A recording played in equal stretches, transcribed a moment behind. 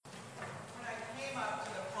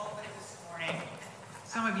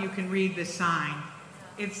you can read the sign.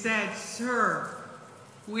 It said, "Sir,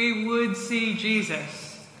 we would see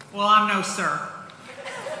Jesus." Well, I'm no sir,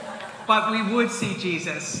 but we would see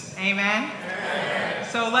Jesus. Amen? Amen.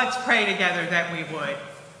 So let's pray together that we would.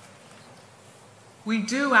 We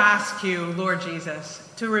do ask you, Lord Jesus,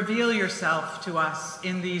 to reveal yourself to us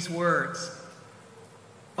in these words.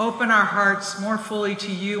 Open our hearts more fully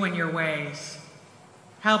to you and your ways.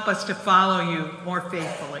 Help us to follow you more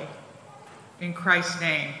faithfully. In Christ's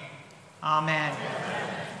name, amen.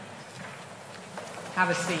 Have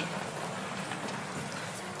a seat.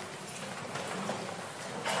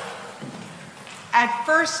 At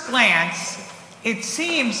first glance, it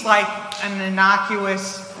seems like an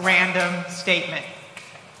innocuous, random statement.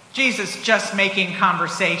 Jesus just making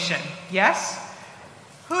conversation, yes?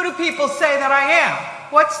 Who do people say that I am?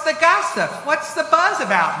 What's the gossip? What's the buzz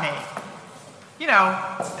about me? You know,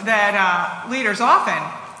 that leaders often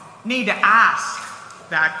need to ask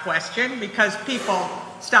that question because people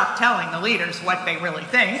stop telling the leaders what they really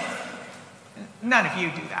think. None of you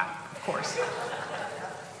do that, of course.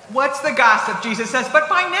 What's the gossip, Jesus says, but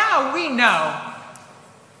by now we know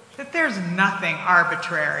that there's nothing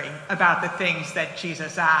arbitrary about the things that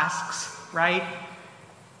Jesus asks, right?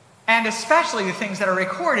 And especially the things that are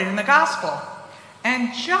recorded in the gospel.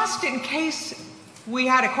 And just in case we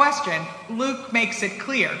had a question, Luke makes it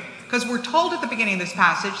clear, because we're told at the beginning of this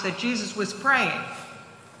passage that Jesus was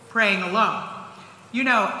praying alone. You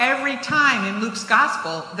know, every time in Luke's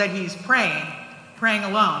gospel that he's praying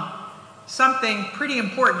alone, something pretty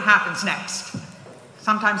important happens next.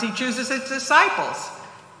 Sometimes he chooses his disciples.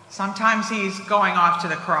 Sometimes he's going off to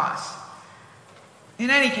the cross. In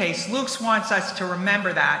any case, Luke wants us to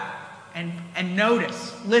remember that and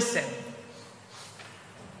notice, listen.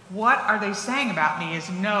 What are they saying about me is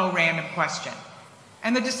no random question.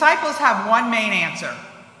 And the disciples have one main answer.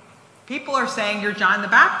 People are saying you're John the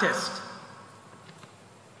Baptist,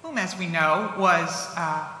 whom, as we know, was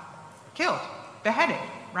killed, beheaded,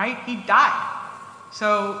 right? He died.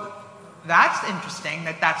 So that's interesting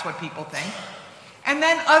that that's what people think. And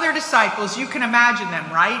then other disciples, you can imagine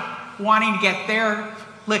them, right? Wanting to get their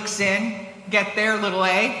licks in, get their little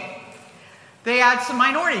A. They add some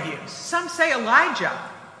minority views. Some say Elijah.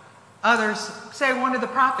 Others say one of the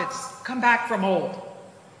prophets come back from old.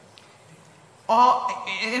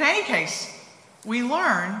 In any case, we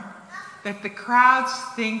learn that the crowds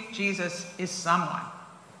think Jesus is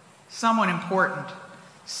someone important,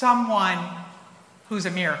 someone who's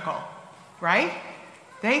a miracle, right?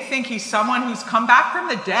 They think he's someone who's come back from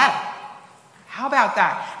the dead. How about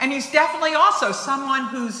that? And he's definitely also someone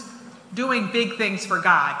who's doing big things for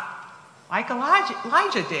God, like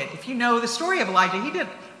Elijah did. If you know the story of Elijah, he did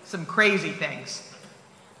some crazy things.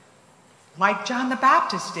 Like John the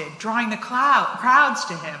Baptist did, drawing the crowds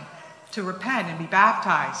to him to repent and be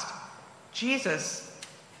baptized. Jesus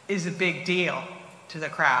is a big deal to the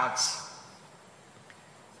crowds.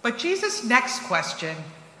 But Jesus' next question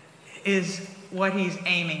is what he's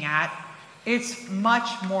aiming at. It's much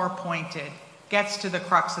more pointed, gets to the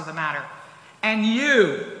crux of the matter. And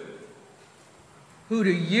you, who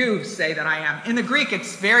do you say that I am? In the Greek,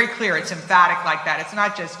 it's very clear, it's emphatic like that. It's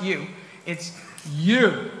not just you, it's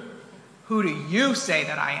you. Who do you say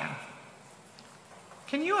that I am?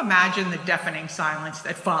 Can you imagine the deafening silence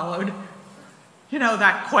that followed? You know,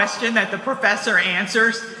 that question that the professor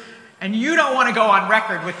answers, and you don't want to go on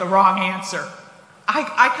record with the wrong answer.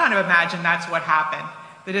 I kind of imagine that's what happened.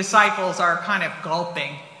 The disciples are kind of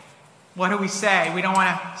gulping. What do we say? We don't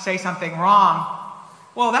want to say something wrong.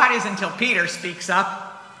 Well, that is until Peter speaks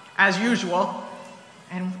up, as usual.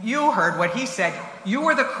 And you heard what he said. You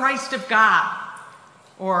are the Christ of God.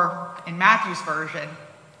 Or in Matthew's version,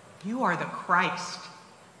 you are the Christ,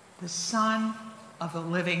 the Son of the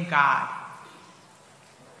living God.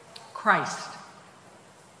 Christ,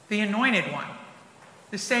 the anointed one.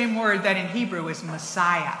 The same word that in Hebrew is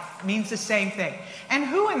Messiah. It means the same thing. And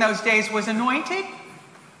who in those days was anointed?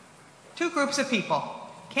 Two groups of people,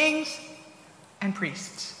 kings and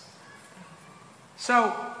priests.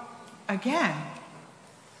 So, again,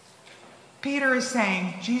 Peter is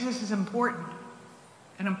saying Jesus is important,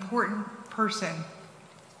 an important person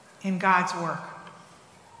in God's work.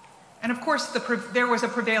 And of course, there was a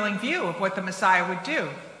prevailing view of what the Messiah would do.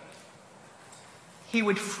 He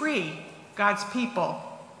would free God's people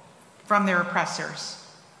from their oppressors.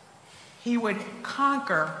 He would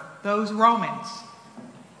conquer those Romans,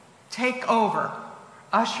 take over,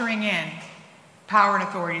 ushering in power and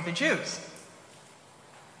authority of the Jews.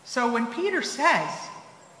 So when Peter says,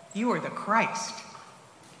 you are the Christ,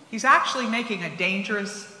 he's actually making a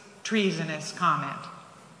dangerous, treasonous comment.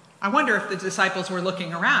 I wonder if the disciples were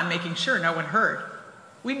looking around, making sure no one heard.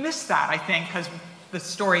 We miss that, I think, because the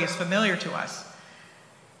story is familiar to us.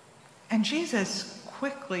 And Jesus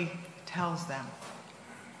quickly tells them,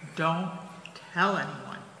 don't tell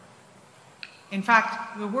anyone. In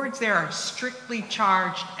fact, the words there are strictly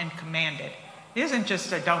charged and commanded. It isn't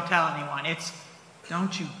just a don't tell anyone, it's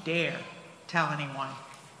don't you dare tell anyone.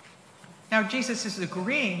 Now, Jesus is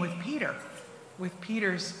agreeing with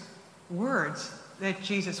Peter's words that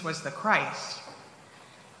Jesus was the Christ.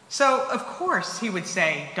 So, of course, he would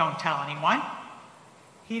say, don't tell anyone.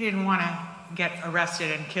 He didn't want to get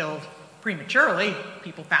arrested and killed prematurely.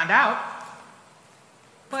 People found out.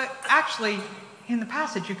 But actually, in the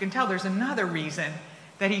passage, you can tell there's another reason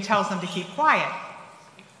that he tells them to keep quiet.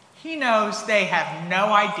 He knows they have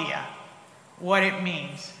no idea what it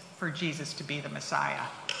means for Jesus to be the Messiah.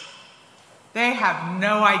 They have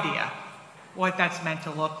no idea what that's meant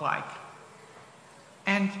to look like.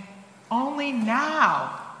 And only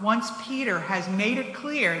now, once Peter has made it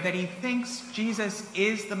clear that he thinks Jesus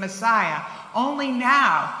is the Messiah, only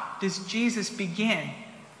now does Jesus begin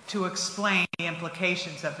to explain the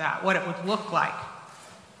implications of that, what it would look like.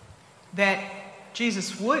 That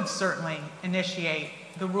Jesus would certainly initiate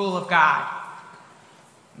the rule of God.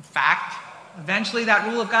 In fact, eventually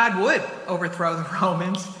that rule of God would overthrow the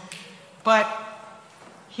Romans, but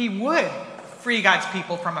he would free God's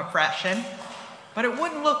people from oppression, but it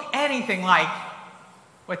wouldn't look anything like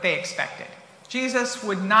what they expected. Jesus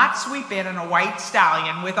would not sweep in a white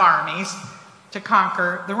stallion with armies to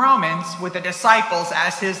conquer the Romans with the disciples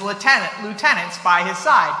as his lieutenants by his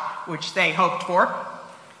side, which they hoped for.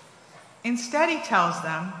 Instead, he tells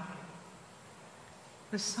them,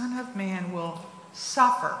 the Son of Man will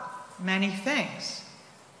suffer many things.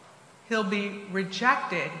 He'll be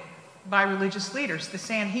rejected by religious leaders, the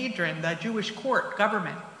Sanhedrin, the Jewish court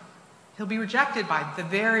government. He'll be rejected by the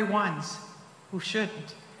very ones who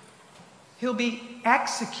shouldn't. He'll be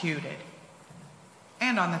executed.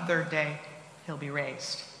 And on the third day, he'll be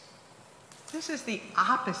raised. This is the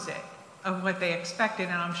opposite of what they expected,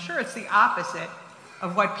 and I'm sure it's the opposite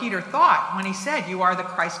of what Peter thought when he said, you are the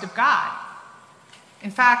Christ of God. In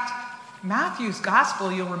fact, Matthew's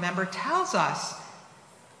gospel, you'll remember, tells us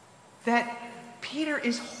that Peter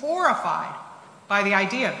is horrified by the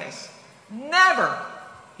idea of this. Never,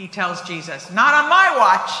 he tells Jesus, not on my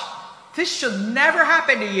watch. This shall never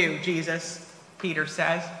happen to you, Jesus, Peter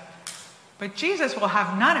says. But Jesus will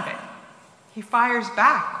have none of it. He fires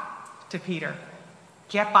back to Peter,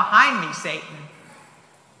 get behind me, Satan.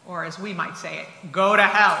 Or as we might say it, go to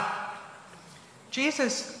hell.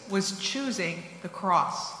 Jesus was choosing the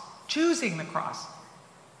cross.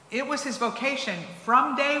 It was his vocation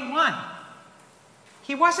from day one.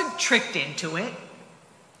 He wasn't tricked into it.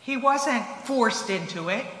 He wasn't forced into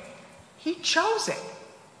it. He chose it.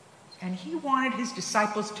 And he wanted his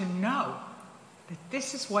disciples to know that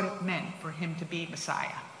this is what it meant for him to be Messiah.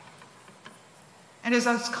 And as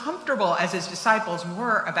uncomfortable as his disciples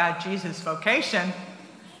were about Jesus' vocation,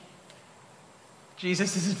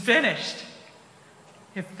 Jesus isn't finished.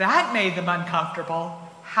 If that made them uncomfortable,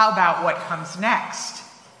 how about what comes next?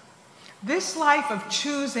 This life of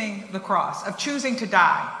choosing the cross, of choosing to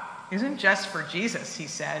die, isn't just for Jesus, he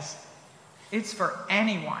says. It's for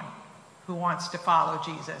anyone who wants to follow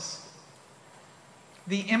Jesus.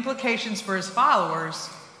 The implications for his followers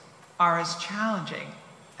are as challenging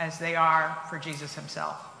as they are for Jesus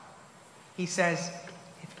himself. He says,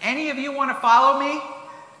 if any of you want to follow me,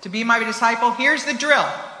 to be my disciple, here's the drill.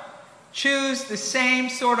 Choose the same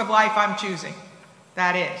sort of life I'm choosing.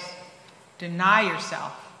 That is, deny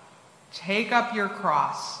yourself, take up your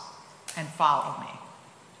cross, and follow me.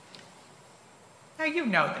 Now, you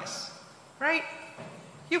know this, right?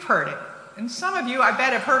 You've heard it. And some of you, I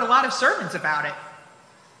bet, have heard a lot of sermons about it.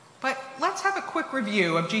 But let's have a quick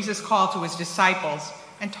review of Jesus' call to his disciples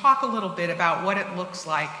and talk a little bit about what it looks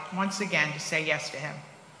like, once again, to say yes to him.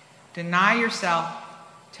 Deny yourself,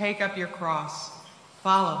 take up your cross,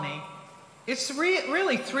 follow me. It's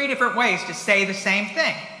really three different ways to say the same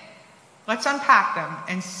thing. Let's unpack them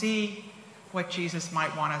and see what Jesus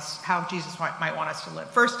might want us, how Jesus might want us to live.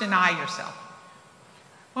 First, deny yourself.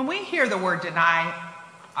 When we hear the word deny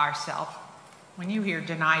ourselves, when you hear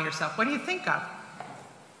deny yourself, what do you think of?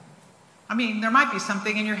 I mean, there might be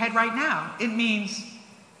something in your head right now. It means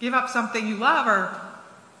give up something you love or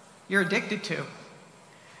you're addicted to.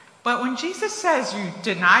 But when Jesus says you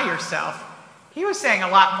deny yourself, he was saying a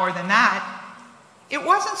lot more than that. It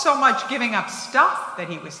wasn't so much giving up stuff that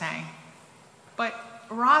he was saying, but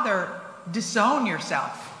rather disown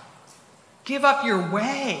yourself. Give up your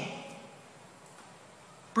way.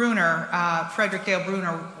 Frederick Dale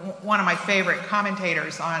Bruner, one of my favorite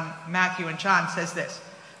commentators on Matthew and John, says this: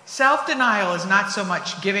 Self-denial is not so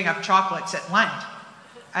much giving up chocolates at Lent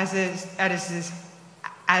as it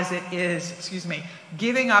is,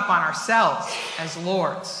 giving up on ourselves as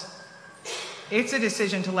lords. It's a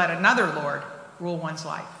decision to let another Lord rule one's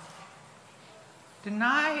life.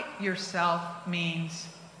 Deny yourself means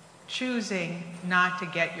choosing not to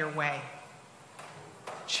get your way,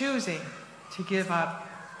 choosing to give up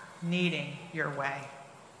needing your way.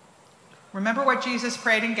 Remember what Jesus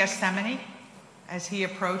prayed in Gethsemane as he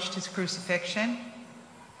approached his crucifixion?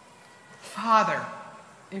 Father,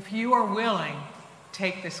 if you are willing,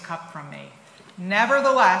 take this cup from me.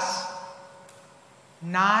 Nevertheless,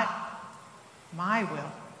 not my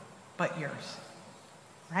will, but yours.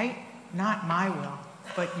 Right? Not my will,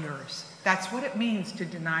 but yours. That's what it means to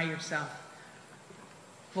deny yourself.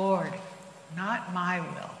 Lord, not my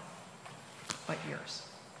will, but yours.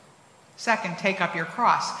 Second, take up your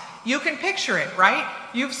cross. You can picture it, right?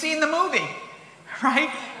 You've seen the movie, right?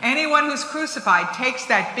 Anyone who's crucified takes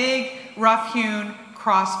that big, rough-hewn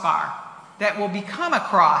crossbar that will become a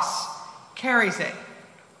cross, carries it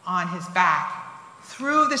on his back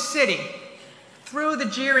through the city, through the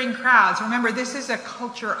jeering crowds. Remember, this is a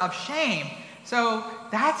culture of shame. So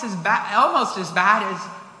that's almost as bad as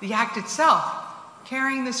the act itself.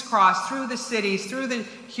 Carrying this cross through the cities, through the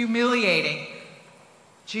humiliating,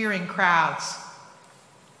 jeering crowds,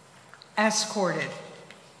 escorted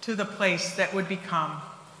to the place that would become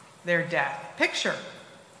their death. Picture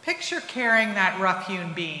carrying that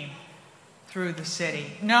rough-hewn beam through the city,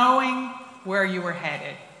 knowing where you were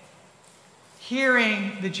headed,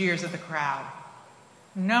 hearing the jeers of the crowd,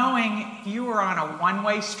 knowing you were on a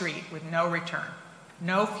one-way street with no return,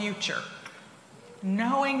 no future,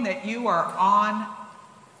 knowing that you are on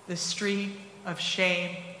the street of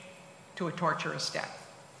shame to a torturous death.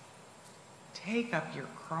 Take up your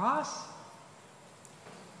cross.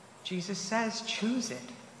 Jesus says, choose it.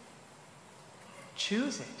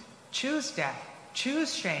 Choose it. Choose death.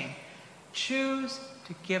 Choose shame. Choose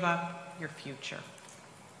to give up your future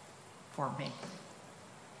for me.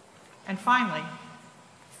 And finally,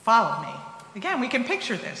 follow me. Again, we can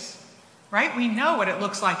picture this, right? We know what it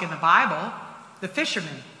looks like in the Bible. The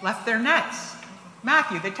fishermen left their nets.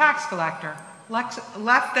 Matthew, the tax collector, left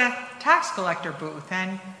the tax collector booth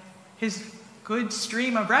and his good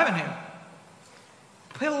stream of revenue.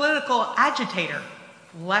 Political agitator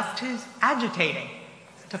left his agitating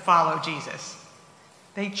to follow Jesus.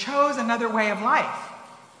 They chose another way of life,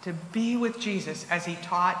 to be with Jesus as he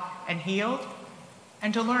taught and healed,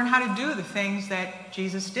 and to learn how to do the things that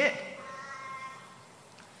Jesus did.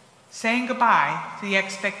 Saying goodbye to the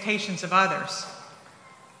expectations of others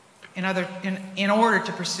in order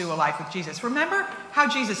to pursue a life with Jesus. Remember how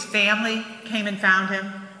Jesus' family came and found him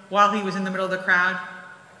while he was in the middle of the crowd?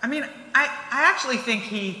 I mean, I actually think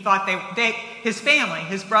he thought his family,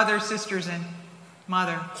 his brothers, sisters, and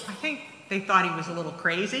mother, I think they thought he was a little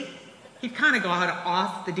crazy. He'd kind of gone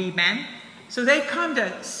off the deep end. So they come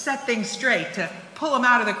to set things straight, to pull him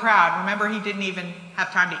out of the crowd. Remember, he didn't even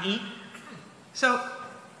have time to eat. So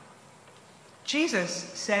Jesus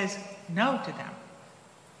says no to them.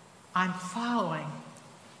 I'm following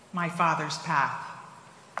my Father's path.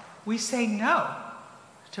 We say no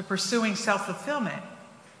to pursuing self-fulfillment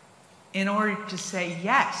in order to say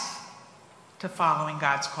yes to following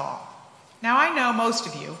God's call. Now, I know most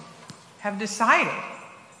of you have decided,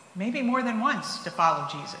 maybe more than once, to follow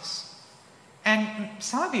Jesus. And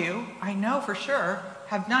some of you, I know for sure,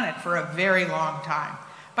 have done it for a very long time.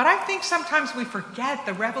 But I think sometimes we forget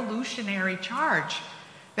the revolutionary charge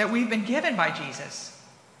that we've been given by Jesus.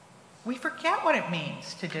 We forget what it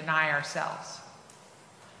means to deny ourselves,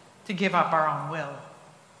 to give up our own will.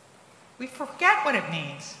 We forget what it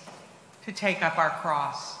means to take up our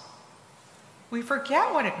cross. We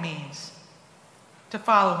forget what it means to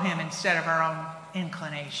follow him instead of our own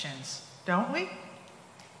inclinations, don't we?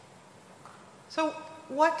 So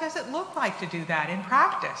what does it look like to do that in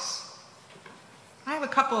practice? I have a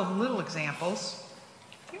couple of little examples.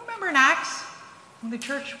 Do you remember in Acts when the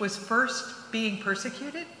church was first being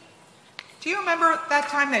persecuted? Do you remember that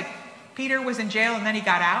time that Peter was in jail and then he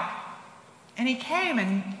got out? And he came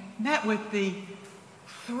and met with the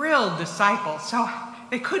thrilled disciples. So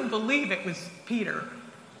they couldn't believe it was Peter.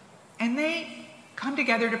 And they come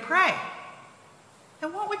together to pray.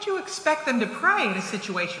 And what would you expect them to pray in a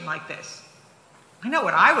situation like this? I know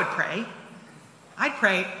what I would pray. I'd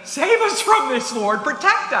pray, save us from this, Lord,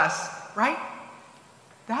 protect us, right?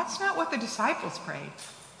 That's not what the disciples prayed.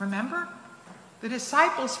 Remember? The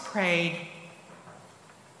disciples prayed,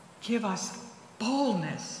 give us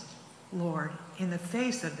boldness, Lord, in the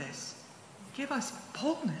face of this. Give us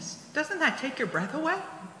boldness. Doesn't that take your breath away?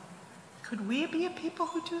 Could we be a people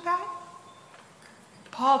who do that?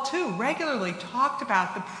 Paul, too, regularly talked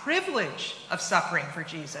about the privilege of suffering for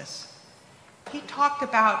Jesus. He talked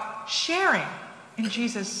about sharing in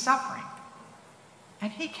Jesus' suffering. And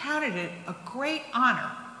he counted it a great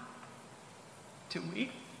honor. Do we?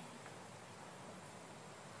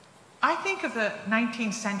 I think of the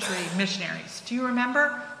 19th century missionaries. Do you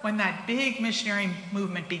remember when that big missionary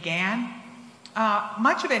movement began?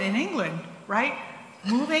 Much of it in England, right?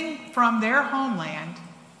 Moving from their homeland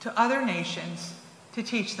to other nations to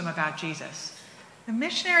teach them about Jesus. The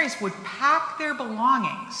missionaries would pack their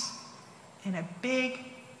belongings in a big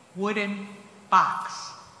wooden box.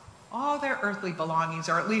 All their earthly belongings,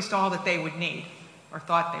 or at least all that they would need, or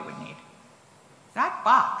thought they would need. That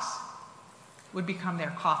box would become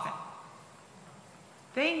their coffin.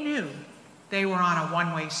 They knew they were on a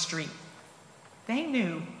one-way street. They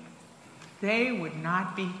knew they would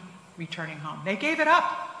not be returning home. They gave it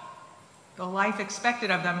up. The life expected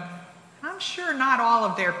of them. I'm sure not all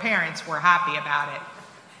of their parents were happy about it.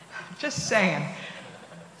 Just saying.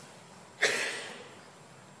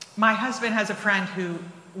 My husband has a friend who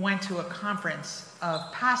went to a conference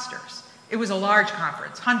of pastors. It was a large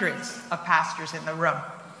conference, hundreds of pastors in the room.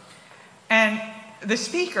 And the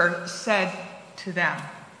speaker said to them,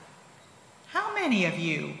 "How many of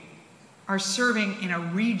you are serving in a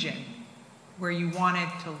region where you wanted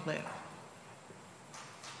to live?"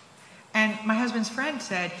 And my husband's friend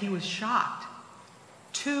said he was shocked.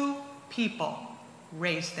 2 people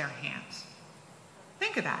raised their hands.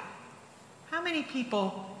 Think of that. How many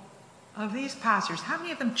people of these pastors, how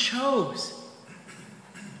many of them chose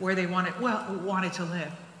where they wanted to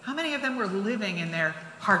live? How many of them were living in their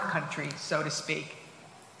heart country, so to speak?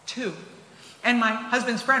 2. And my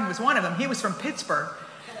husband's friend was one of them. He was from Pittsburgh.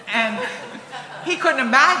 And he couldn't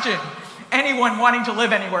imagine anyone wanting to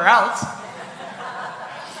live anywhere else.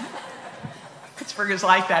 Pittsburgh is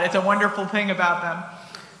like that. It's a wonderful thing about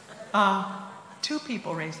them. 2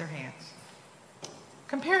 people raised their hands.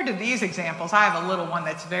 Compared to these examples, I have a little one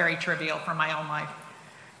that's very trivial from my own life.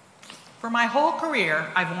 For my whole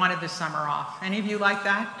career, I've wanted the summer off. Any of you like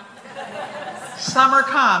that? Summer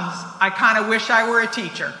comes, I kind of wish I were a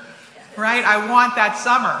teacher, right? I want that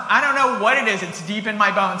summer. I don't know what it is. It's deep in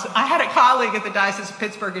my bones. I had a colleague at the Diocese of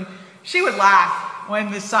Pittsburgh, and she would laugh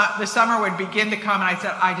when the summer would begin to come, and I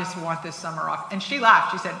said, "I just want this summer off." And she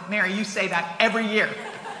laughed. She said, "Mary, you say that every year."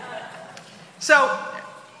 So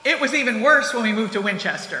it was even worse when we moved to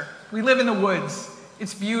Winchester. We live in the woods.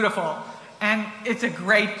 It's beautiful, and it's a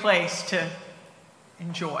great place to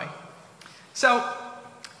enjoy. So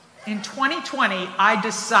in 2020, I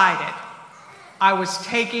decided I was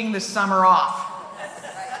taking the summer off.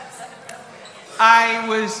 I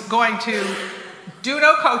was going to do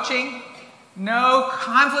no coaching, no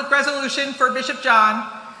conflict resolution for Bishop John.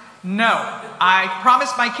 No, I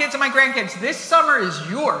promised my kids and my grandkids, this summer is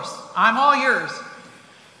yours. I'm all yours.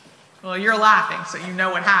 Well, you're laughing, so you know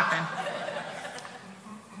what happened.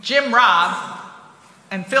 Jim Robb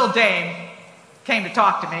and Phil Dame came to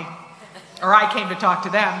talk to me, or I came to talk to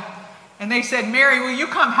them, and they said, "Mary, will you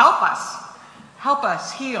come help us? Help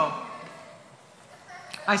us heal."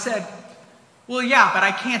 I said, "Well, yeah, but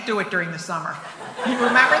I can't do it during the summer." You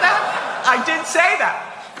remember that? I did say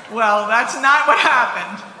that. Well, that's not what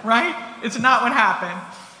happened, right? It's not what happened.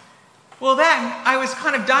 Well, then I was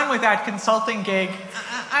kind of done with that consulting gig,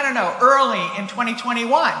 I don't know, early in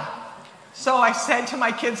 2021. So I said to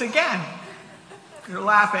my kids again, you're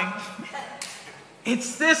laughing,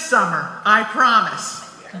 "It's this summer, I promise.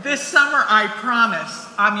 This summer, I promise.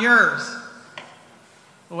 I'm yours."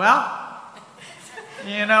 Well,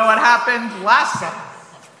 you know what happened last summer?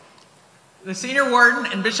 The senior warden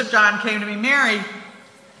and Bishop John came to me, "Mary,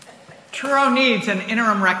 Truro needs an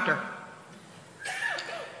interim rector.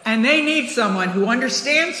 And they need someone who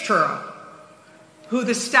understands Truro, who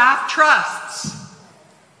the staff trusts,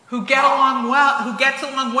 who gets along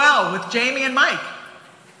well with Jamie and Mike."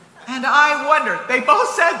 And I wondered, they both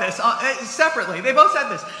said this separately, they both said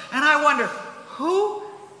this, and I wondered, who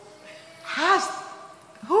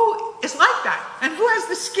is like that? And who has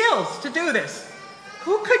the skills to do this?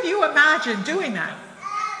 Who could you imagine doing that?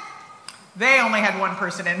 They only had one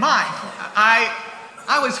person in mind.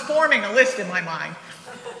 I was forming a list in my mind.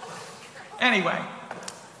 Anyway,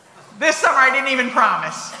 this summer I didn't even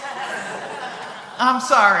promise. I'm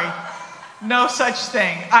sorry. No such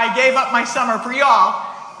thing. I gave up my summer for y'all.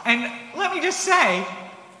 And let me just say,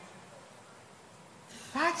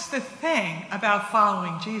 that's the thing about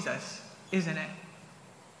following Jesus, isn't it?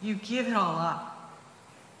 You give it all up.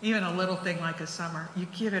 Even a little thing like a summer, you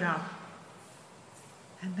give it up.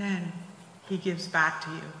 And then he gives back to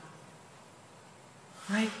you.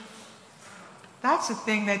 Right? That's the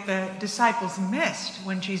thing that the disciples missed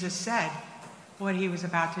when Jesus said what he was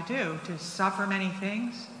about to do, to suffer many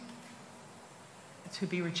things, to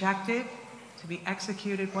be rejected, to be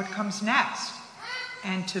executed, what comes next,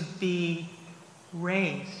 and to be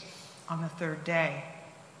raised on the third day.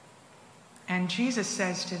 And Jesus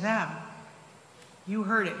says to them, you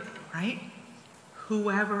heard it, right?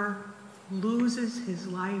 Whoever loses his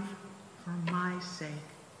life for my sake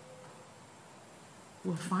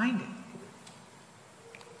will find it,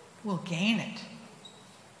 will gain it,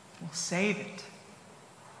 will save it.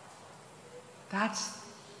 That's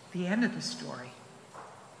the end of the story.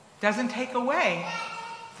 Doesn't take away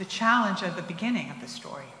the challenge of the beginning of the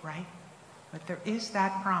story, right? But there is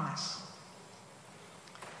that promise.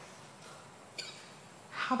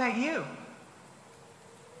 How about you?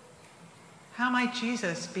 How might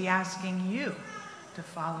Jesus be asking you to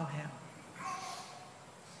follow him?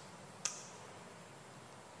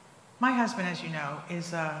 My husband, as you know,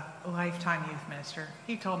 is a lifetime youth minister.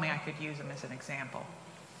 He told me I could use him as an example.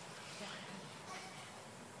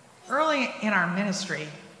 Early in our ministry,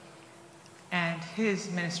 and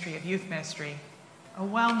his ministry of youth ministry, a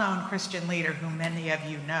well-known Christian leader whom many of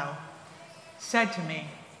you know said to me,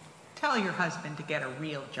 tell your husband to get a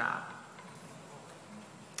real job.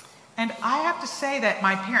 And I have to say that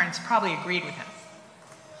my parents probably agreed with him.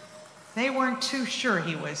 They weren't too sure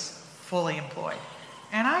he was fully employed.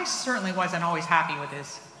 And I certainly wasn't always happy with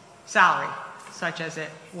his salary, such as it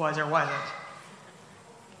was or wasn't.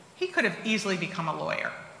 He could have easily become a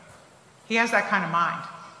lawyer. He has that kind of mind.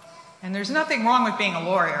 And there's nothing wrong with being a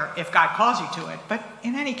lawyer if God calls you to it. But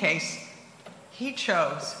in any case, he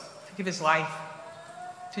chose to give his life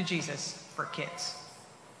to Jesus for kids.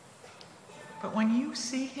 But when you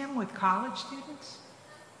see him with college students,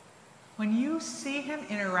 when you see him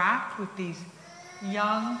interact with these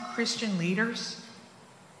young Christian leaders,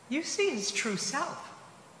 you see his true self.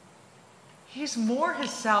 He's more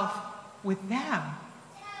his self with them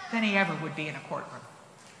than he ever would be in a courtroom.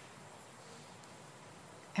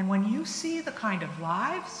 And when you see the kind of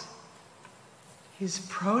lives his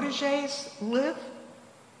protégés live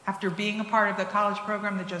after being a part of the college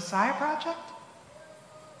program, the Josiah Project,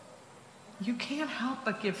 you can't help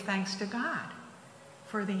but give thanks to God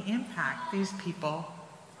for the impact these people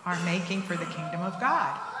are making for the kingdom of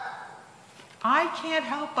God. I can't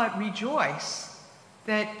help but rejoice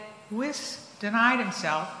that Wyss denied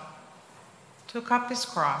himself, took up his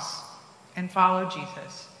cross, and followed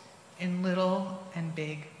Jesus in little and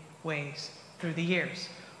big ways through the years.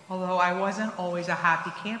 Although I wasn't always a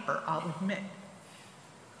happy camper, I'll admit.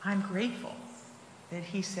 I'm grateful that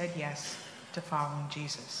he said yes to following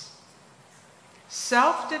Jesus.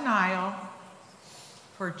 Self-denial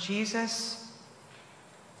for Jesus'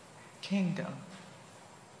 kingdom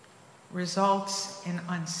results in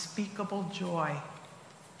unspeakable joy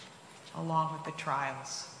along with the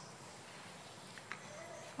trials.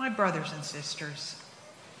 My brothers and sisters,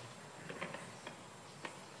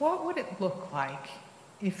 what would it look like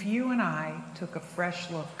if you and I took a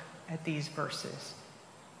fresh look at these verses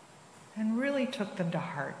and really took them to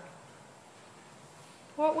heart?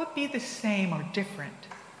 What would be the same or different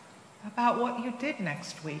about what you did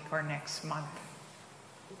next week or next month?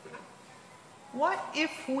 What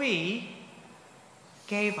if we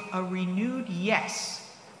gave a renewed yes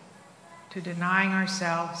to denying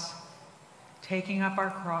ourselves, taking up our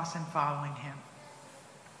cross, and following him?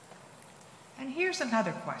 And here's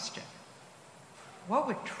another question. What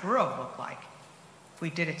would Truro look like if we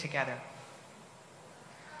did it together?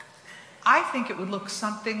 I think it would look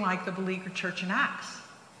something like the beleaguered church in Acts.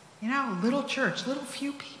 You know, little church, little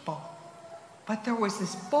few people. But there was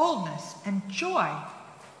this boldness and joy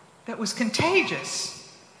that was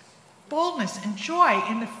contagious. Boldness and joy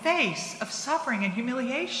in the face of suffering and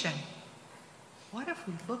humiliation. What if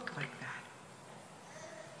we looked like that?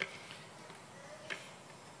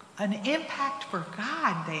 An impact for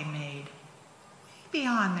God they made, way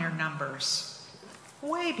beyond their numbers,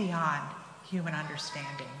 way beyond human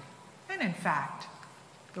understanding. And in fact,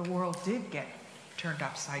 the world did get turned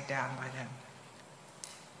upside down by them.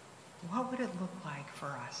 What would it look like for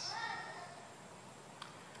us?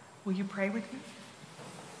 Will you pray with me?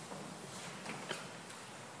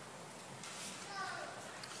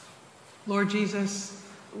 Lord Jesus,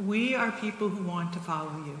 we are people who want to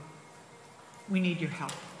follow you. We need your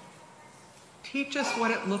help. Teach us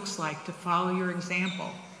what it looks like to follow your example,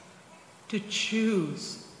 to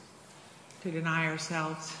choose to deny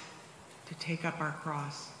ourselves, to take up our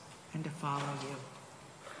cross, and to follow you.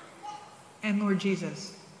 And Lord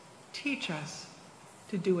Jesus, teach us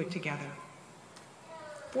to do it together.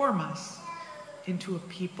 Form us into a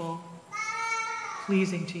people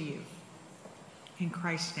pleasing to you. In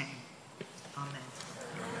Christ's name, amen.